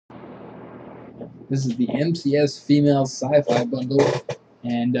This is the MCS Female Sci-Fi Bundle,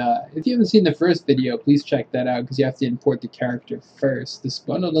 and if you haven't seen the first video, please check that out because you have to import the character first. This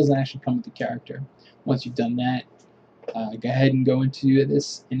bundle doesn't actually come with the character. Once you've done that, go ahead and go into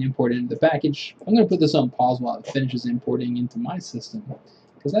this and import it into the package. I'm going to put this on pause while it finishes importing into my system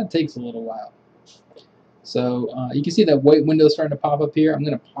because that takes a little while. So you can see that white window starting to pop up here. I'm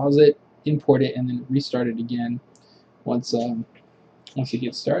going to pause it, import it, and then restart it again once it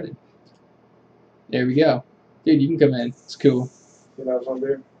gets started. There we go. Dude, you can come in. It's cool. You know what's on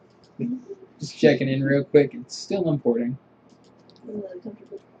there? Just checking in real quick. It's still importing.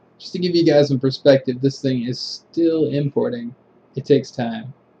 Just to give you guys some perspective, this thing is still importing. It takes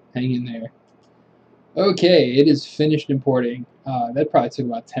time. Hang in there. Okay, it is finished importing. That probably took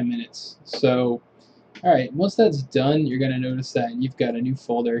about 10 minutes. So, alright, once that's done, you're going to notice that you've got a new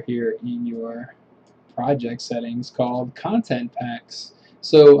folder here in your project settings called Content Packs.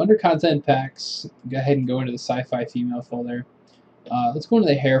 So under Content Packs, go ahead and go into the Sci-Fi Female folder. Let's go into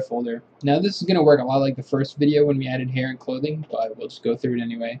the hair folder. Now this is going to work a lot like the first video when we added hair and clothing, but we'll just go through it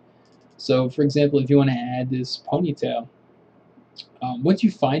anyway. So for example, if you want to add this ponytail, once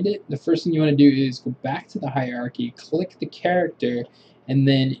you find it, the first thing you want to do is go back to the hierarchy, click the character, and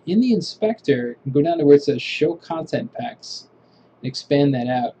then in the inspector, go down to where it says Show Content Packs, and expand that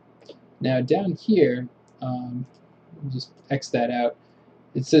out. Now down here, just X that out.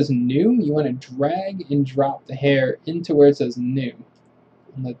 It says new. You want to drag and drop the hair into where it says new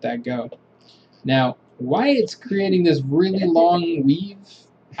and let that go. Now, why it's creating this really long weave,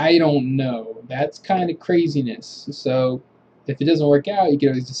 I don't know. That's kind of craziness. So if it doesn't work out, you can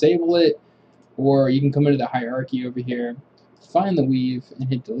always disable it, or you can come into the hierarchy over here, find the weave, and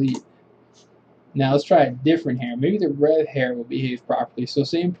hit delete. Now let's try a different hair. Maybe the red hair will behave properly. So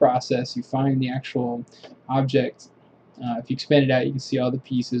same process. You find the actual object. If you expand it out, you can see all the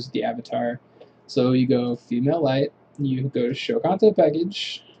pieces of the avatar. So you go female light, you go to show content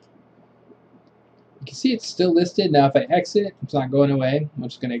package. You can see it's still listed. Now if I exit, it's not going away. I'm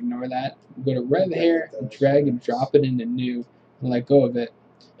just going to ignore that. Go to red hair, and drag and drop it into new, and let go of it.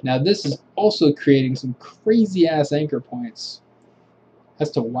 Now this is also creating some crazy ass anchor points.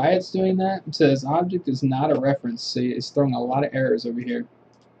 As to why it's doing that, it says object is not a reference, so it's throwing a lot of errors over here.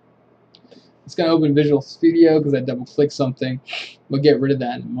 It's going to open Visual Studio because I double-clicked something. We'll get rid of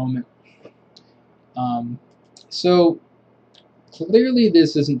that in a moment. So clearly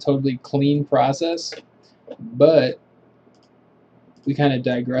this isn't totally clean process, but we kind of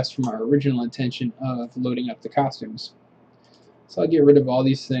digressed from our original intention of loading up the costumes. So I'll get rid of all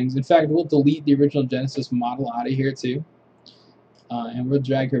these things. In fact, we'll delete the original Genesis model out of here too, and we'll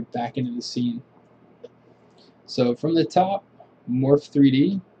drag her back into the scene. So from the top,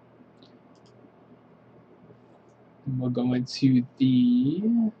 Morph3d. And we'll go into the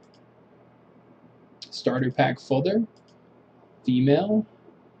starter pack folder, female.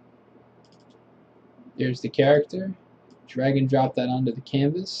 There's the character. Drag and drop that onto the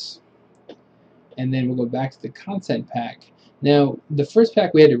canvas. And then we'll go back to the content pack. Now, the first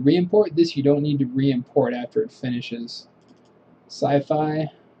pack we had to re-import. This you don't need to re-import after it finishes. Sci-fi.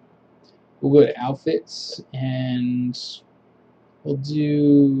 We'll go to outfits and we'll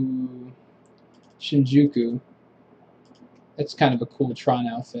do Shinjuku. That's kind of a cool Tron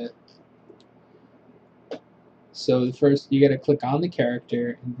outfit. So the first, you got to click on the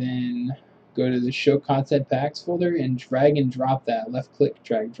character and then go to the Show Content Packs folder and drag and drop that. Left click,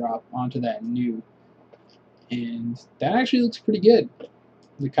 drag, drop onto that new. And that actually looks pretty good.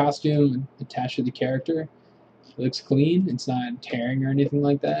 The costume attached to the character looks clean. It's not tearing or anything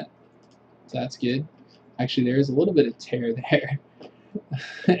like that. So that's good. Actually, there's a little bit of tear there.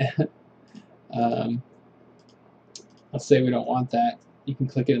 Let's say we don't want that. You can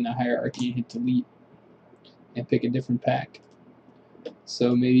click it in the hierarchy and hit delete and pick a different pack.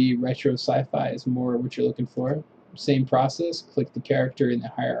 So maybe retro sci-fi is more what you're looking for. Same process, click the character in the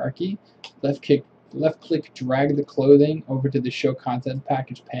hierarchy, left click, drag the clothing over to the show content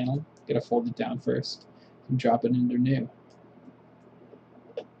package panel. Gotta fold it down first and drop it into new.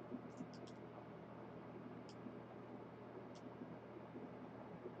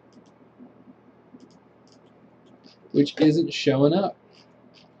 Which isn't showing up.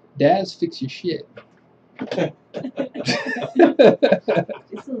 Daz, fix your shit.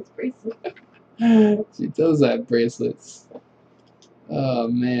 She does have bracelets. Oh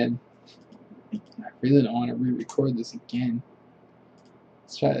man. I really don't want to re-record this again.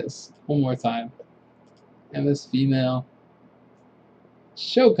 Let's try this one more time. MS Female.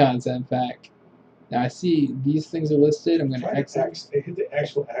 Show content pack. Now I see these things are listed. I'm going to X. Hit the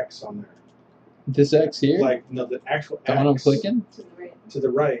actual X on there. This X here? Like, no, the actual the X. one I'm clicking? To the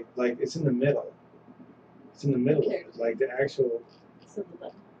right. Like, it's in the middle. It's in the middle of it, like the actual.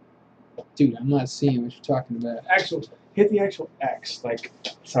 Dude, I'm not seeing what you're talking about. Hit the actual X. Like,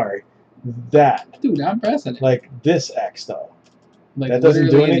 sorry, that. Dude, I'm pressing it. Like this X though. Like that doesn't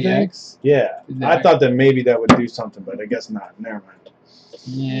do literally in the anything. X? Yeah, I thought that maybe that would do something, but I guess not. Never mind.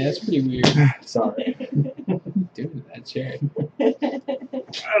 Yeah, that's pretty weird. Sorry. Dude, that chair.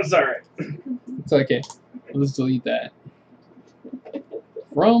 I'm sorry. It's okay. Let's delete that.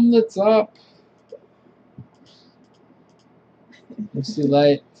 From the top. Let's do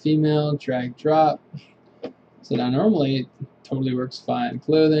light, female, drag, drop. So now normally it totally works fine.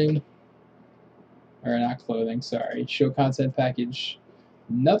 Clothing. Or not clothing, sorry. Show content package.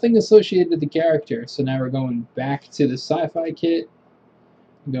 Nothing associated with the character. So now we're going back to the sci-fi kit.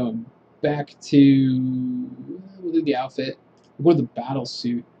 Going back to, we'll do the outfit. We'll go to the battle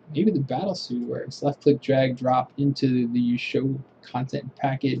suit. Maybe the battle suit works. Left click, drag, drop into the show content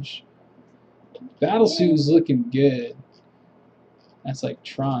package. Battle suit is looking good. That's like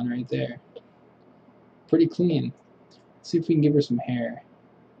Tron right there. Pretty clean. Let's see if we can give her some hair.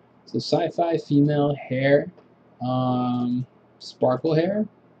 So sci-fi female hair. Sparkle hair.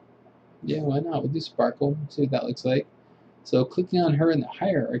 Yeah, why not? We'll do sparkle. See what that looks like. So clicking on her in the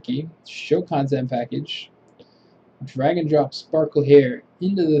hierarchy, show content package, drag and drop sparkle hair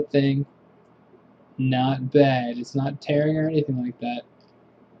into the thing. Not bad. It's not tearing or anything like that.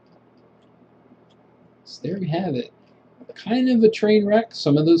 So there we have it. Kind of a train wreck.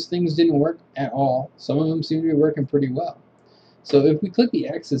 Some of those things didn't work at all. Some of them seem to be working pretty well. So if we click the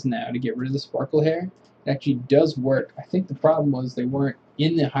X's now to get rid of the sparkle hair, it actually does work. I think the problem was they weren't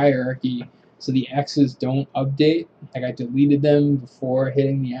in the hierarchy, so the X's don't update. Like I deleted them before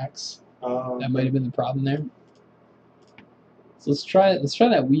hitting the X. That might have been the problem there. So let's try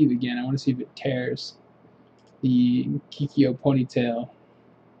that weave again. I want to see if it tears. The Kikyo ponytail.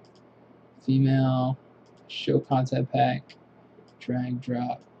 Female. Show content pack. Drag,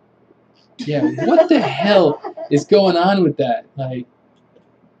 drop. Yeah, what the hell is going on with that? Like,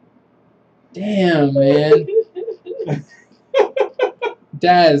 damn, man.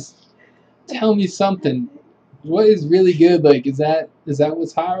 Daz, tell me something. What is really good? Like, is that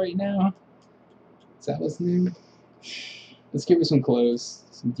what's hot right now? Is that what's new? Let's give her some clothes,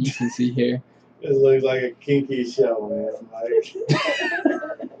 some decency here. This looks like a kinky show, man. Like.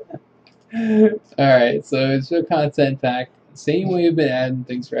 Alright, so it's your content pack. Same way we've been adding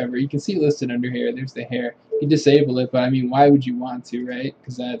things forever. You can see listed under here. There's the hair. You can disable it, but I mean, why would you want to, right?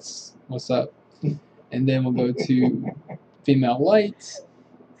 Because that's what's up. And then we'll go to female lights,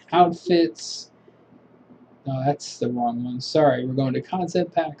 outfits. No, that's the wrong one. Sorry, we're going to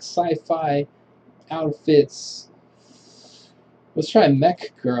content pack, sci-fi, outfits. Let's try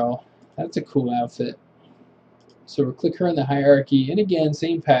mech girl. That's a cool outfit. So we'll click her in the hierarchy, and again,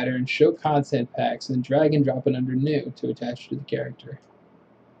 same pattern, show content packs, and drag and drop it under new to attach to the character.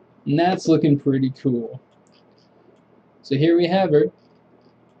 And that's looking pretty cool. So here we have her.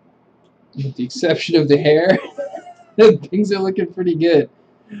 With the exception of the hair, things are looking pretty good.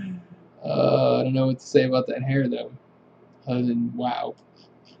 I don't know what to say about that hair, though, other than wow.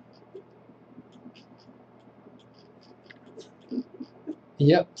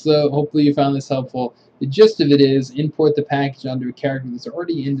 Yep, so hopefully you found this helpful. The gist of it is import the package onto a character that's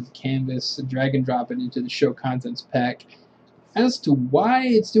already into the canvas, drag and drop it into the show contents pack. As to why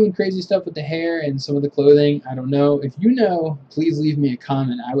it's doing crazy stuff with the hair and some of the clothing, I don't know. If you know, please leave me a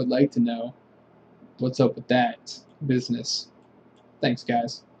comment. I would like to know what's up with that business. Thanks,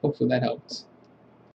 guys. Hopefully that helps.